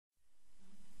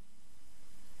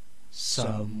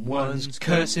Someone's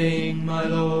cursing my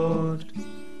lord,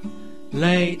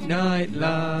 late night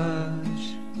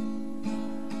lodge.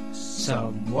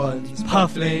 Someone's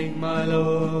puffling my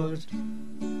lord,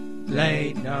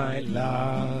 late night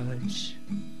lodge.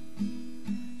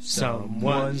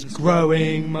 Someone's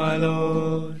growing my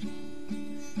lord,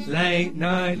 late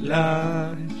night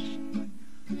lodge.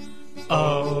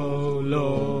 Oh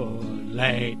Lord,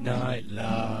 late night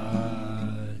lodge.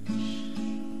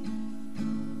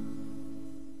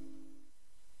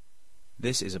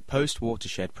 This is a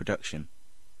post-watershed production.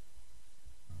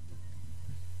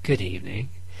 Good evening.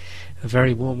 A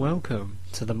very warm welcome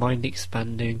to the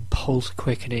mind-expanding,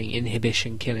 pulse-quickening,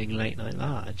 inhibition-killing Late Night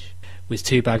Large. With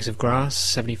 2 bags of grass,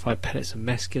 75 pellets of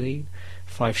mescaline,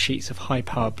 5 sheets of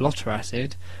high-power blotter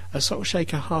acid, a salt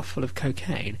shaker half full of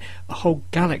cocaine, a whole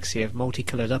galaxy of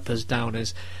multicoloured uppers,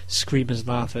 downers, screamers,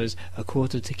 laughers, a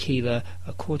quart of tequila,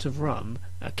 a quart of rum,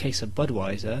 a case of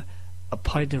Budweiser, a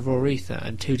pint of Aretha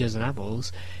and 2 dozen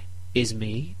apples, is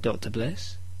me, Dr.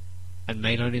 Bliss, and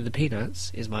mainlining the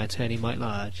peanuts is my attorney Mike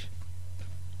Large.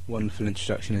 Wonderful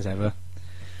introduction as ever.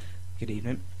 Good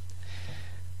evening.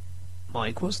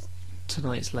 Mike, what's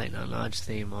tonight's Late Night Large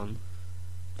theme on?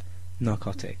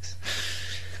 Narcotics.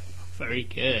 Very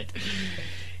good.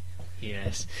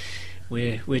 Yes,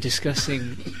 we're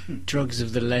discussing drugs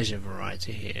of the leisure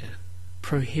variety here,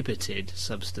 prohibited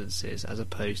substances as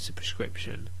opposed to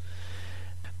prescription.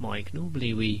 Mike,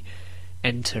 normally we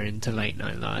enter into Late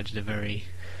Night Large in a very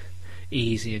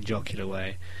easy and jocular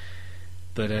way,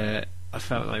 but I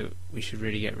felt like we should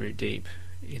really get root deep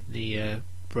in the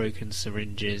broken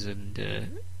syringes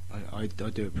and I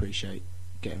do appreciate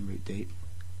getting root deep.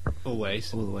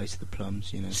 Always. All the way to the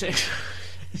plums, you know.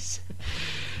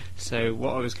 So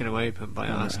what I was going to open by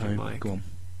asking Mike, go on.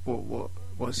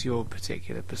 what's your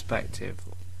particular perspective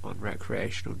on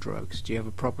recreational drugs? Do you have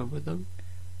a problem with them?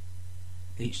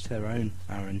 Each to their own,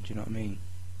 Aaron, do you know what I mean?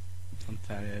 I'm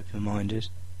fairly open-minded.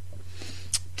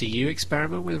 Do you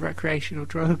experiment with recreational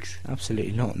drugs?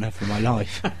 Absolutely not, never in my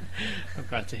life. I'm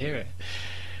glad to hear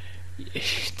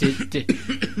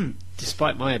it.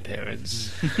 Despite my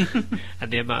appearance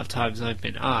and the amount of times I've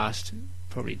been asked,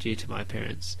 probably due to my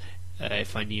appearance,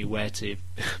 if I knew where to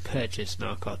purchase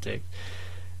narcotics,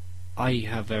 I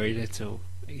have very little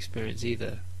experience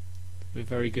either. We're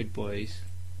very good boys.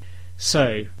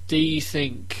 So, do you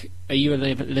think, are you a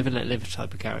live and let live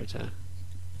type of character?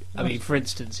 I mean, for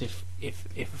instance, if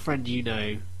a friend you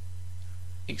know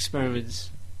experiments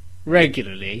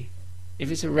regularly, if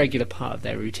it's a regular part of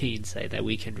their routine, say their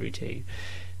weekend routine,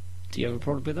 do you have a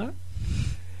problem with that?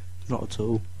 Not at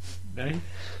all. No?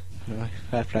 No,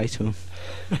 fair play to them.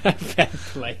 Fair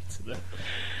play to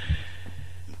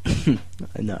them.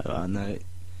 No, I know.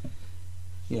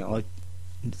 You know, it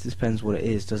depends what it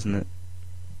is, doesn't it?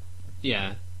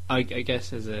 Yeah, I guess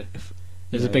there's a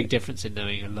big difference in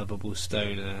knowing a lovable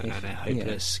stoner and a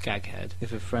hopeless skaghead.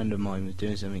 If a friend of mine was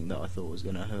doing something that I thought was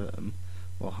going to hurt them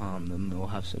or harm them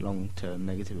or have some long-term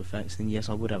negative effects, then yes,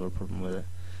 I would have a problem with it.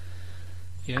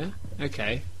 Yeah?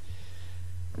 Okay.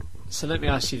 So let me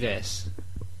ask you this.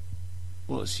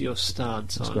 What's your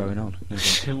stance What's on... going on?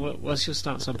 What's your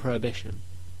stance on prohibition?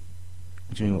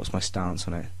 What do you mean, what's my stance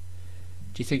on it?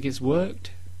 Do you think it's worked?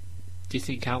 Do you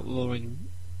think outlawing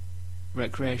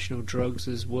recreational drugs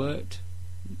has worked?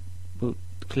 Well,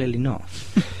 clearly not.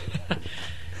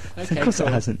 Okay, of course cool.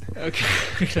 it hasn't.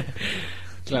 Okay.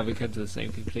 Glad we come to the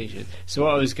same conclusion. So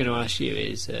what I was going to ask you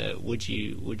is, would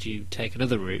you take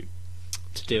another route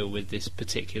to deal with this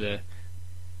particular,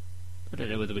 I don't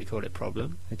know whether we call it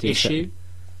problem, issue?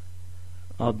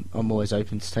 I'm always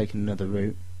open to taking another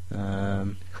route.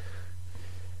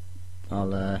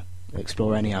 I'll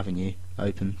explore any avenue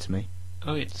open to me.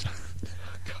 Oh yes.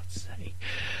 God's sake.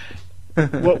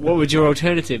 What would your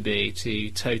alternative be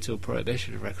to total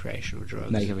prohibition of recreational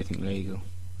drugs? Make everything legal.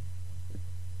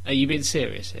 Are you being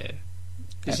serious here?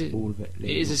 All of it legal.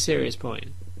 It is a serious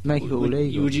point. Make it all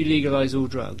legal. Would you legalise all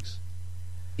drugs?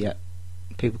 Yeah.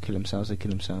 People kill themselves, they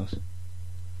kill themselves.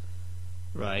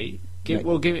 Right. At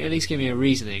least give me a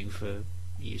reasoning for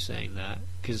you saying that,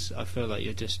 because I feel like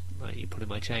you're pulling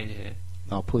my chain here.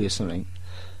 I'll pull you something.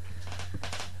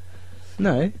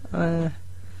 No, well,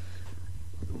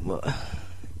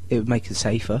 it would make it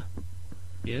safer.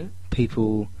 Yeah.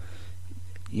 People,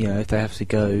 you know, if they have to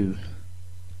go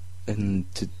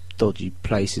to dodgy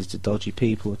places, to dodgy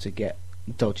people, to get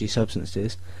dodgy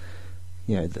substances,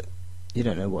 you know, you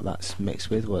don't know what that's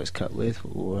mixed with, what it's cut with,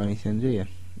 or anything, do you?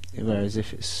 Whereas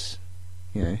if it's,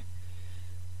 you know,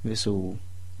 if it's all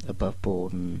above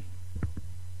board and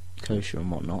kosher and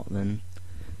whatnot, then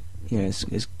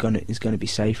it's gonna be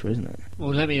safer, isn't it?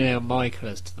 Well, let me nail my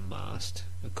colours to the mast.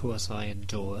 Of course, I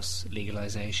endorse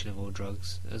legalisation of all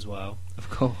drugs as well. Of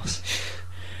course.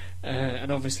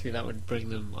 And obviously that would bring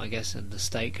them, I guess, under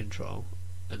state control,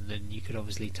 and then you could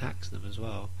obviously tax them as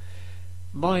well.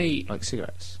 Like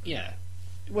cigarettes. Yeah.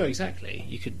 Well, exactly.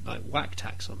 You could whack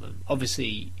tax on them.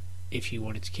 Obviously, if you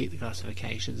wanted to keep the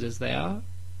classifications as they are,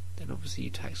 then obviously you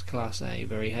tax Class A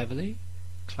very heavily,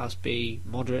 Class B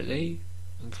moderately,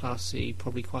 and Class C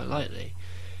probably quite lightly.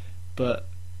 But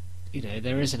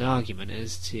there is an argument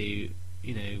as to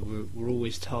we're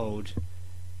always told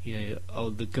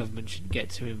the government should get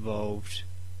too involved,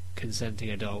 consenting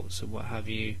adults and what have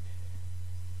you.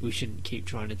 We shouldn't keep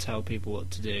trying to tell people what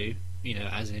to do,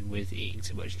 as in with eating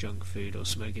too much junk food or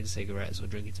smoking cigarettes or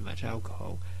drinking too much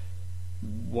alcohol.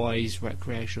 Why is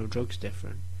recreational drugs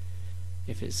different?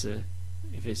 If it's an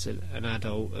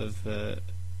adult of a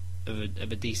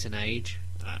decent age,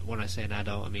 when I say an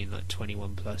adult I mean like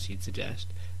 21 plus, you'd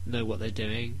suggest, know what they're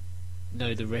doing,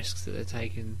 know the risks that they're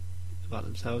taking about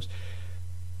themselves,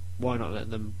 why not let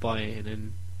them buy it in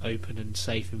an open and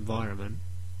safe environment,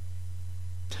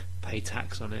 pay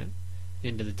tax on it? At the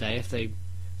end of the day, if they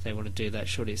want to do that,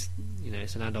 surely it's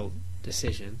an adult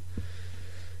decision.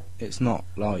 It's not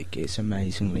like it's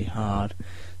amazingly hard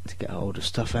to get hold of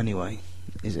stuff anyway,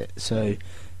 is it? So,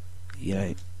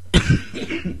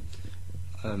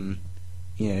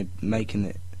 making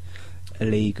it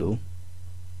illegal,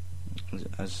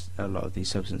 as a lot of these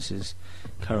substances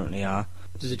currently are.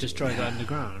 Does it just drive it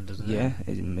underground, doesn't it? Yeah,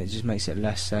 it just makes it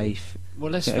less safe.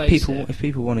 Well, let's face it. If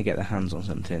people want to get their hands on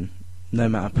something, no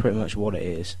matter pretty much what it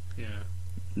is,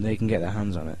 they can get their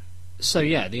hands on it. So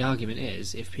yeah, the argument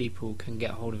is, if people can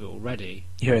get hold of it already...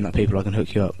 You're hearing that, people? I can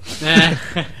hook you up.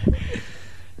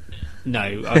 No,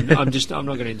 I'm not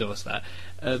going to endorse that.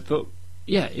 But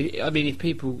yeah, if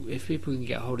people can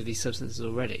get hold of these substances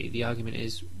already, the argument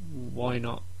is, why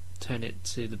not turn it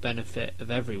to the benefit of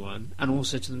everyone and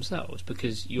also to themselves?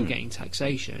 Because you're getting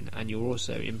taxation and you're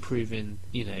also improving.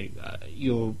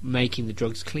 You're making the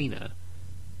drugs cleaner.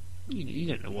 You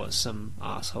don't know what some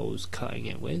asshole's cutting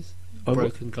it with.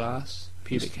 Broken glass,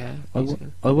 pubic hair.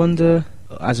 I wonder,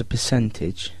 as a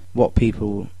percentage, what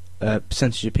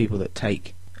percentage of people that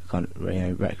take kind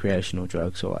of recreational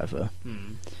drugs or whatever,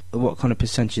 what kind of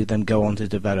percentage of them go on to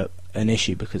develop an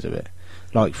issue because of it?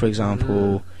 Like, for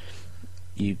example,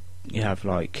 you have,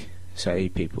 like, say,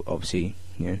 people, obviously,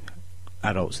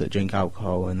 adults that drink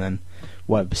alcohol, and then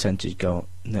whatever percentage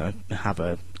have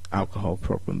a alcohol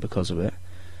problem because of it.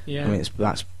 Yeah. I mean,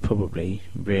 that's probably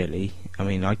really. I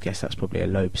mean, I guess that's probably a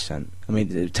low percent. I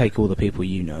mean, take all the people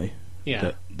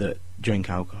that drink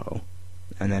alcohol,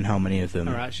 and then how many of them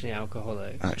are actually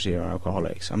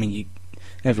alcoholics? I mean,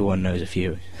 everyone knows a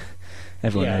few.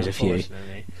 Everyone knows a few.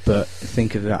 But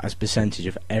think of that as percentage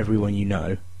of everyone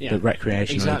that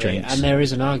recreationally drinks. And there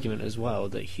is an argument as well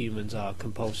that humans are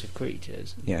compulsive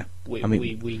creatures. Yeah.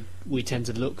 We tend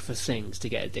to look for things to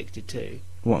get addicted to.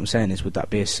 What I'm saying is, would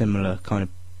that be a similar kind of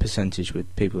percentage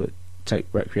with people that take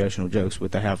recreational drugs?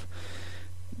 Would they have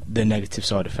the negative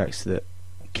side effects that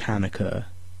can occur?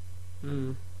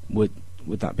 Would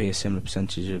that be a similar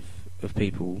percentage of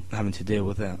people having to deal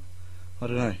with that? I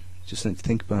don't know. Just something to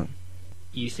think about.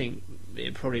 You think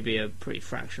it'd probably be a pretty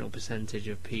fractional percentage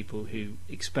of people who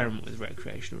experiment with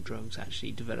recreational drugs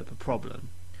actually develop a problem?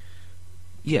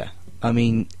 Yeah. I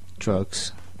mean,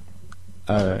 drugs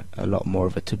are a lot more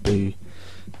of a taboo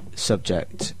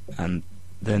subject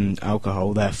than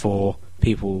alcohol, therefore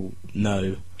people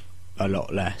know a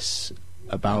lot less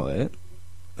about it.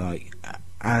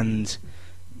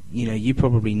 You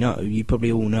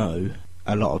probably all know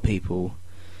a lot of people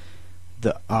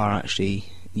that are actually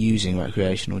using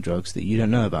recreational drugs that you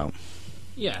don't know about.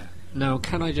 Yeah. Now,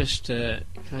 can I just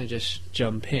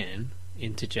jump in,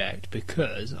 interject,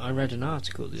 because I read an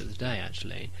article the other day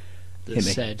actually that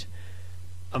said,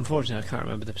 unfortunately I can't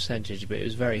remember the percentage, but it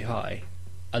was very high.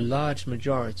 A large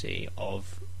majority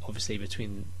of, obviously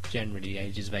between generally the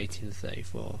ages of 18 and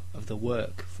 34, of the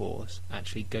workforce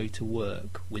actually go to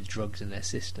work with drugs in their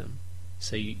system.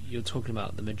 So you're talking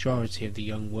about the majority of the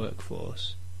young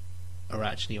workforce are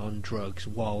actually on drugs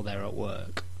while they're at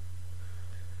work.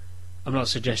 I'm not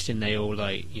suggesting they all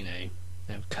they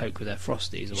have coke with their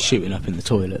Frosties or whatever. Shooting up in the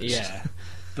toilets. Yeah,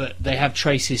 but they have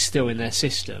traces still in their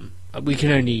system. We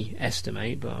can only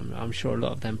estimate, but I'm sure a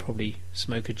lot of them probably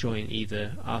smoke a joint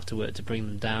either after work to bring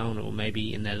them down, or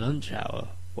maybe in their lunch hour,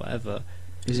 whatever.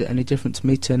 Is it any different to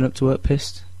me turning up to work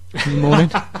pissed in the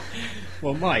morning?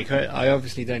 Well, Mike, I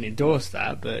obviously don't endorse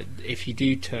that, but if you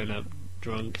do turn up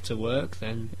drunk to work,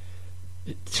 then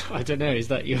I don't know. Is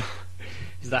that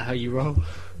how you roll?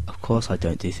 Of course, I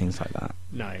don't do things like that.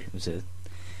 No. It was a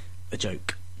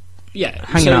joke. Yeah.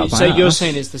 Hanging out with so my you're house.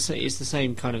 saying it's the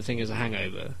same kind of thing as a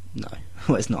hangover? No,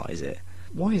 well, it's not, is it?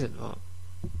 Why is it not?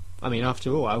 I mean,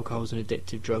 after all, alcohol's an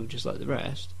addictive drug just like the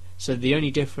rest. So the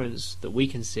only difference that we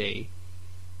can see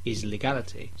is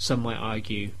legality. Some might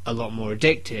argue a lot more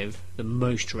addictive than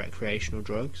most recreational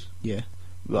drugs. Yeah.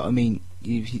 Well, I mean,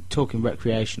 if you're talking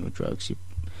recreational drugs, you're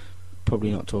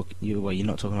probably not talking. You're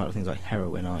not talking about things like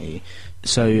heroin, are you?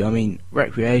 So, I mean,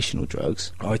 recreational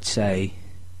drugs. I'd say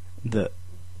that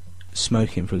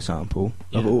smoking, for example,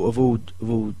 Yeah. of all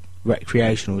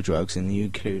recreational drugs, and you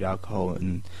include alcohol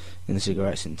and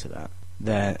cigarettes into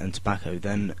that, and tobacco,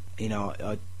 then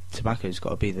tobacco's got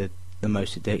to be the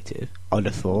most addictive. I'd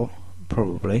have thought,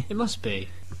 probably. It must be.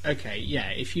 Okay, yeah,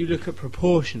 if you look at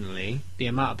proportionally the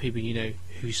amount of people you know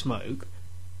who smoke,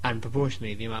 and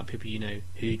proportionally the amount of people you know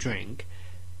who drink,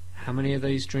 how many of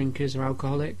those drinkers are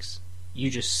alcoholics? You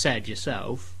just said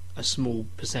yourself a small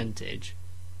percentage.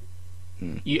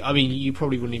 You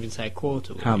probably wouldn't even say a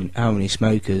quarter. Would you? How many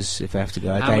smokers, if they have to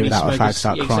go a How day many without a fag, smokers-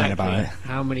 start crying about it?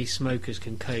 How many smokers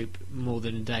can cope more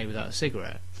than a day without a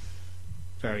cigarette?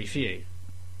 Very few.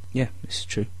 Yeah, it's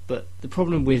true. But the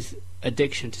problem with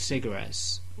addiction to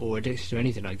cigarettes, or addiction to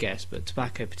anything, I guess, but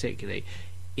tobacco particularly,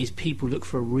 is people look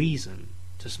for a reason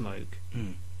to smoke.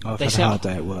 I've They had say, a hard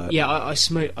day at work. Yeah, I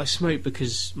smoke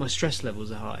because my stress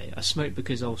levels are high. I smoke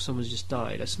because someone's just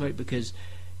died. I smoke because,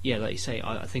 yeah, like you say,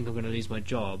 I think I'm going to lose my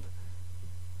job.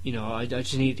 I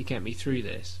just need it to get me through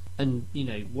this. And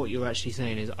what you're actually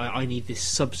saying is I need this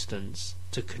substance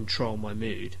to control my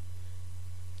mood.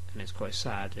 And it's quite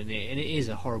sad, and it is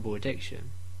a horrible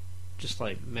addiction, just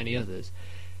like many others.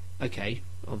 Okay,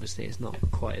 obviously it's not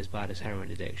quite as bad as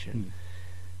heroin addiction,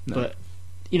 No. but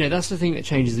that's the thing that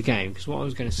changes the game. Because what I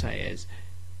was going to say is,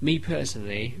 me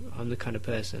personally, I'm the kind of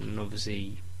person, and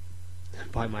obviously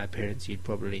by my appearance you'd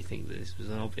probably think that this was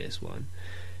an obvious one.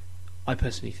 I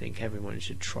personally think everyone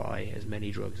should try as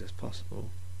many drugs as possible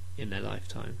in their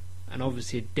lifetime, and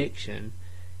obviously addiction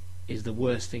is the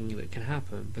worst thing that can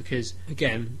happen, because,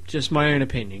 again, just my own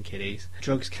opinion, kiddies,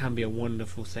 drugs can be a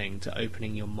wonderful thing to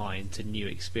opening your mind to new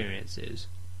experiences.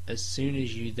 As soon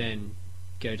as you then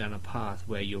go down a path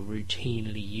where you're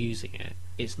routinely using it,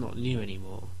 it's not new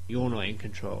anymore. You're not in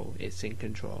control, it's in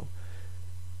control.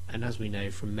 And as we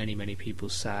know from many, many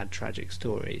people's sad, tragic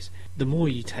stories, the more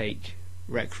you take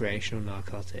recreational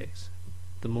narcotics,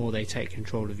 the more they take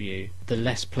control of you, the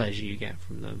less pleasure you get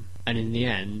from them. And in the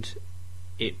end,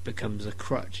 it becomes a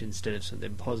crutch instead of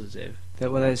something positive.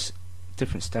 There's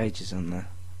different stages on there.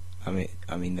 I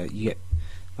mean that you get,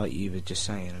 like you were just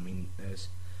saying. I mean, there's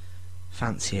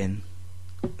fancying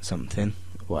something,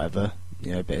 whatever,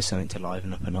 a bit of something to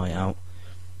liven up a night out.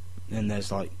 Then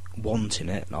there's like wanting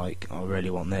it, like I really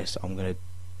want this, I'm gonna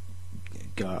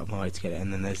go out of my way to get it.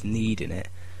 And then there's needing it,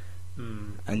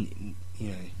 and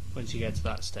once you get to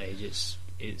that stage,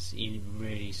 it's you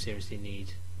really seriously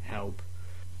need help.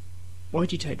 Why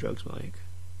do you take drugs, Mike?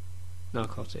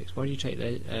 Narcotics. Why do you take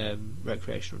the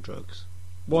recreational drugs?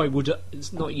 Why would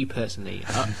it's not you personally?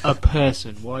 A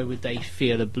person. Why would they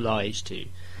feel obliged to?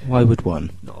 Why would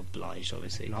one? Not obliged,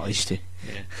 obviously. Obliged to.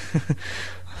 Yeah.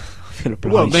 I feel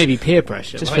obliged. Well, maybe peer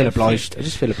pressure. I just feel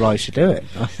obliged to do it.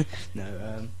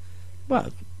 No. Well,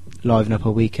 liven up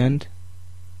a weekend,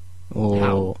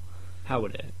 or how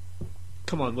would it?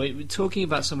 Come on, we're talking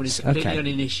about someone who's completely Okay.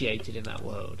 uninitiated in that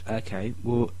world. Okay,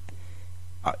 well,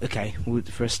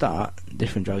 for a start,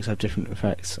 different drugs have different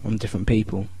effects on different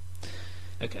people.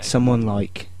 Okay. Someone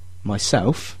like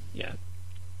myself, Yeah.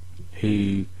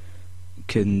 who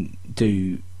can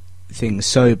do things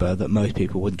sober that most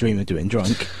people would dream of doing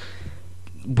drunk,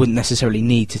 wouldn't necessarily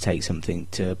need to take something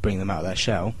to bring them out of their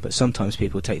shell, but sometimes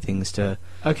people take things to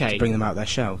Okay. bring them out of their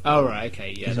shell. Oh right.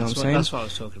 Okay. Yeah. You know That's what I'm that's what I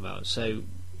was talking about. So,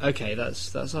 okay,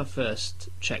 that's our first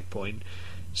checkpoint.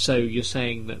 So you're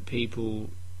saying that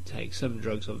people take some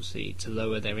drugs, obviously, to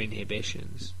lower their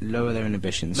inhibitions, Lower their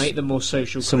inhibitions. make them more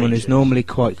social. Someone who's creatures, normally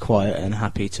quite quiet and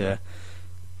happy to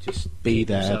just be keep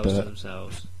there, themselves to but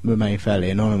themselves. remain fairly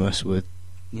anonymous, would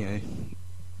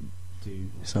do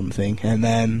something, and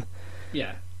then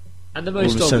Yeah. And the all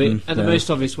most of a sudden obvious, the they're most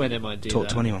obvious way they might do talk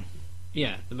that. to anyone.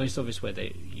 Yeah, the most obvious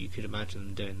way you could imagine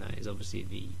them doing that is obviously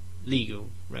the legal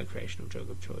recreational drug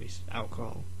of choice,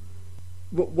 alcohol.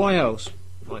 Why else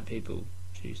might people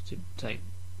choose to take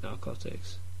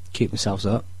narcotics? Keep themselves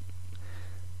up.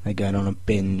 They're going on a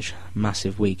binge,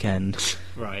 massive weekend.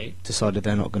 Right. Decided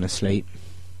they're not going to sleep.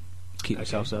 Keep Okay.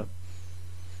 themselves up.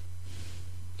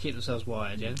 Keep themselves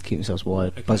wired, yeah? Keep themselves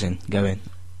wired, Okay. buzzing, going.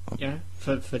 Yeah?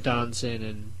 For dancing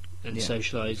and Yeah.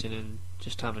 socialising and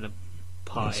just having a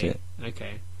party. That's it.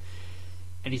 Okay.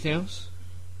 Anything else?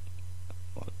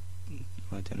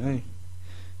 I don't know.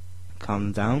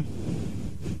 Calm them down.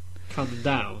 Calm them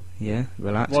down? Yeah,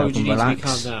 relax. Why Help would you them need relax. to be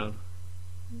calmed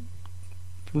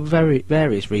down?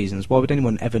 Various reasons. Why would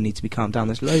anyone ever need to be calmed down?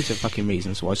 There's loads of fucking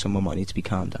reasons why someone might need to be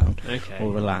calmed down Okay.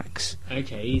 or relax.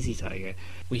 Okay, easy, Tiger.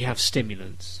 We have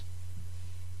stimulants.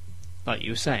 Like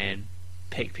you were saying,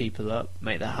 pick people up,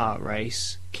 make their heart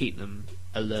race, keep them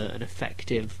alert and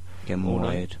effective. Get them all night.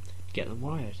 wired. Get them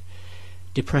wired.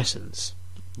 Depressants.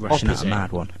 Rushing out a Opposite.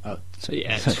 mad one. Oh, So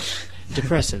yeah,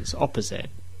 depressants, opposite.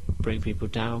 Bring people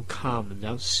down, calm them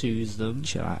down, soothe them,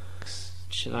 chillax,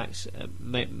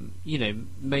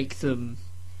 make them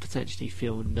potentially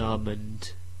feel numb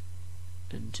and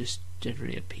just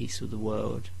generally at peace with the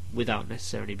world without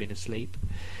necessarily being asleep.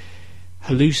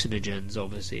 Hallucinogens,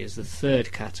 obviously, is the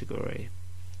third category,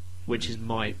 which is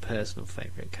my personal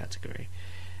favourite category,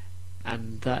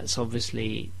 and that's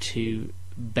obviously to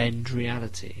bend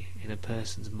reality in a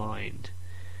person's mind,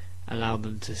 allow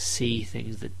them to see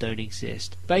things that don't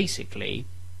exist, basically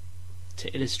to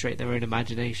illustrate their own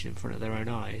imagination in front of their own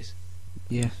eyes.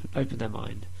 Yeah. Open their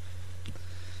mind.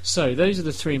 So those are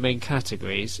the three main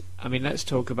categories. I mean, let's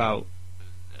talk about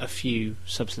a few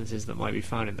substances that might be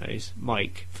found in those.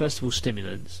 Mike, first of all,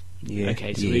 stimulants. Yeah.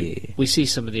 Okay, so we see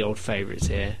some of the old favourites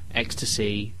here: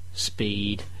 ecstasy,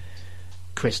 speed,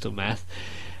 crystal meth,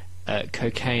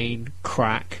 cocaine,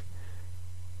 crack,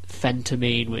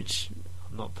 phentamine, which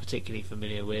I'm not particularly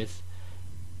familiar with,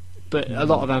 but a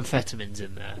lot of amphetamines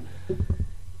in there.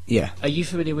 Yeah. Are you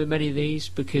familiar with many of these?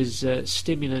 Because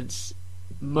stimulants,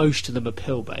 most of them are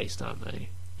pill-based, aren't they?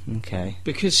 Okay.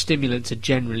 Because stimulants are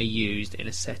generally used in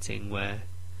a setting where,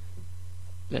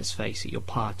 let's face it, you're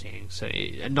partying. So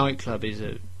a nightclub is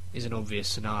an obvious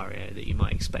scenario that you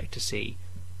might expect to see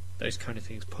those kind of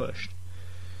things pushed.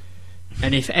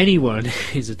 And if anyone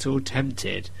is at all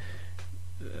tempted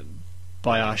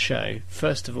by our show,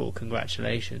 first of all,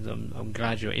 congratulations. I'm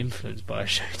glad you're influenced by our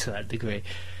show to that degree.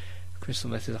 Crystal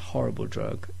meth is a horrible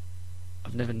drug.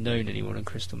 I've never known anyone on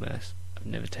crystal meth. I've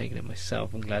never taken it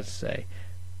myself, I'm glad to say.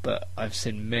 But I've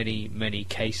seen many, many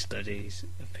case studies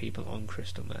of people on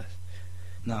crystal meth.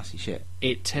 Nasty shit.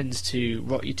 It tends to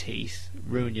rot your teeth,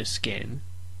 ruin your skin,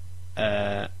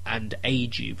 and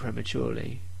age you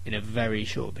prematurely in a very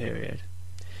short period.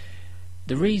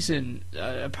 The reason,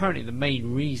 apparently the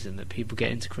main reason that people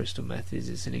get into crystal meth is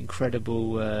it's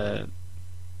incredible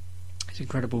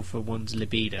for one's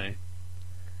libido,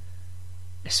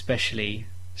 especially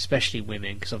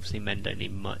women, because obviously men don't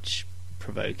need much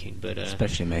provoking, but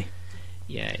especially me.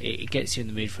 Yeah, it gets you in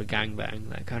the mood for a gangbang,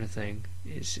 that kind of thing.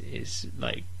 It's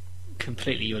like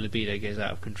completely your libido goes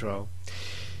out of control.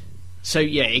 So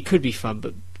yeah, it could be fun,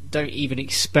 but don't even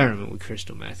experiment with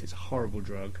crystal meth. It's a horrible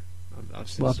drug.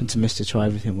 What happened to Mr. Try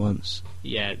Everything Once?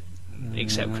 Yeah,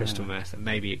 except crystal meth, and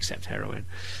maybe except heroin.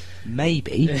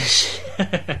 Maybe.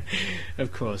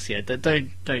 Of course, yeah.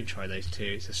 Don't try those two.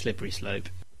 It's a slippery slope.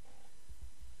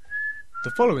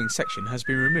 The following section has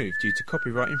been removed due to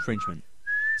copyright infringement.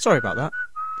 Sorry about that.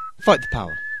 Fight the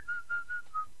power.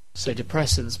 So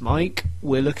depressants, Mike.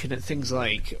 We're looking at things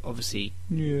like, obviously,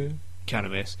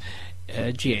 cannabis,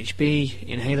 GHB,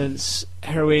 inhalants,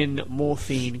 heroin,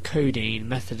 morphine, codeine,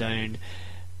 methadone,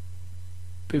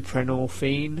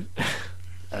 buprenorphine,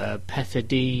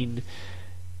 pethidine,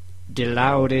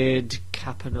 Dilaudid,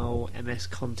 Capanol,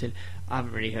 MS-Contin. I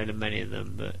haven't really heard of many of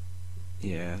them, but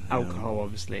yeah, alcohol,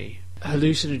 obviously.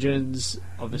 Hallucinogens,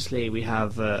 obviously, we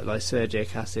have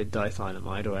lysergic acid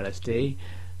diethylamide, or LSD,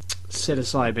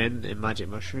 psilocybin in magic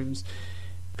mushrooms,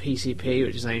 PCP,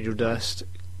 which is angel dust,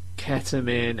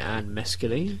 ketamine, and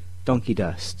mescaline. Donkey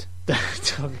dust.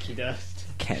 Donkey dust.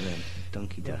 Ketamine.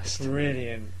 Donkey dust.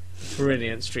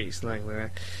 Brilliant street slang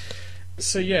there.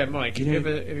 So yeah, Mike, have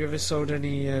you ever sold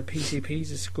any PCPs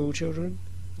to school children?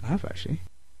 I have, actually.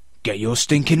 Get your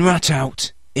stinking rat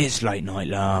out. It's late night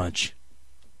large.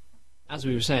 As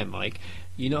we were saying, Mike,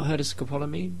 you not heard of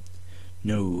scopolamine?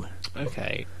 No.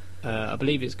 Okay. I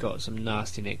believe it's got some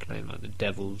nasty nickname like the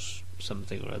Devil's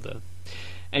something or other.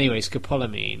 Anyway,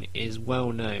 scopolamine is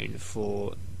well known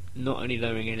for not only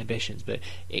lowering inhibitions, but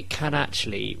it can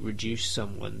actually reduce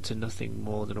someone to nothing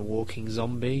more than a walking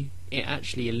zombie. It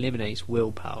actually eliminates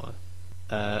willpower.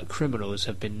 Criminals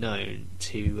have been known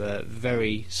to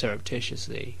very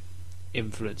surreptitiously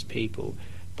influence people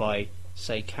by,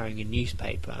 say, carrying a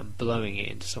newspaper and blowing it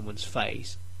into someone's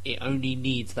face. It only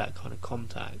needs that kind of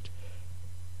contact,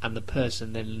 and the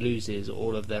person then loses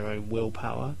all of their own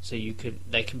willpower. So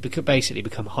they can basically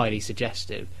become highly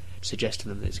suggestive, suggesting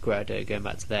them that it's a great idea going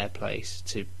back to their place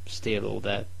to steal all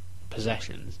their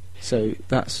possessions. So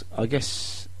that's, I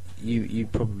guess, you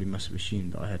probably must have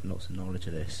assumed that I had lots of knowledge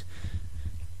of this.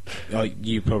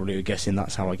 You probably were guessing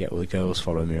that's how I get all the girls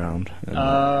following me around. And,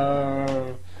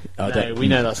 No, don't- we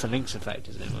know that's the Lynx effect,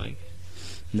 isn't it, Mike?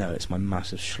 No, it's my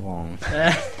massive schlong.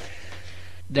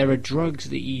 There are drugs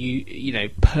that you know,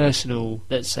 personal,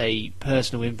 let's say,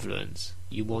 personal influence.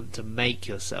 You want to make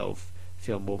yourself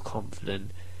feel more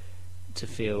confident, to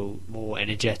feel more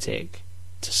energetic,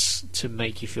 to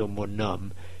make you feel more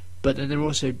numb. But then there are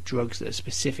also drugs that are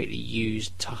specifically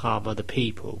used to harm other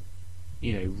people.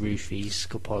 You know, roofies,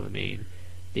 scopolamine,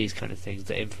 these kind of things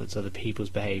that influence other people's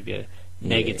behaviour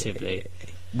negatively.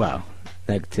 Well,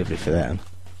 negatively for them.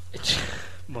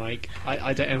 Mike,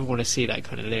 I don't ever want to see that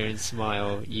kind of leering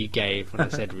smile you gave when I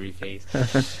said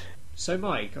roofies. So,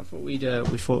 Mike, I thought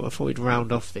we'd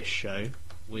round off this show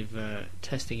with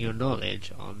testing your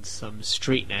knowledge on some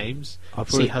street names.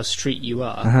 See how street you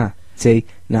are. Uh-huh. See,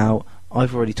 now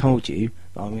I've already told you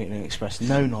that I'm going to express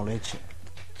no knowledge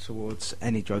towards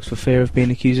any drugs for fear of being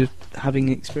accused of having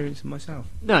experience it myself.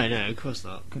 No, of course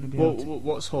not. Gonna be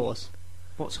What's horse?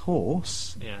 What's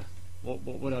horse? Yeah. What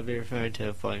would I be referring to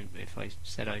if I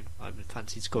said I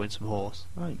fancied scoring some horse?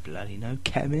 I don't bloody know,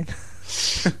 ketamine.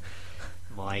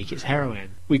 Mike, it's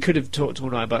heroin. We could have talked all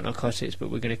night about narcotics,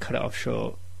 but we're going to cut it off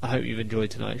short. I hope you've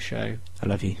enjoyed tonight's show. I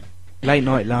love you. Late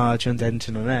Night Large and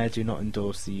Denton on Air do not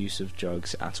endorse the use of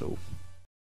drugs at all.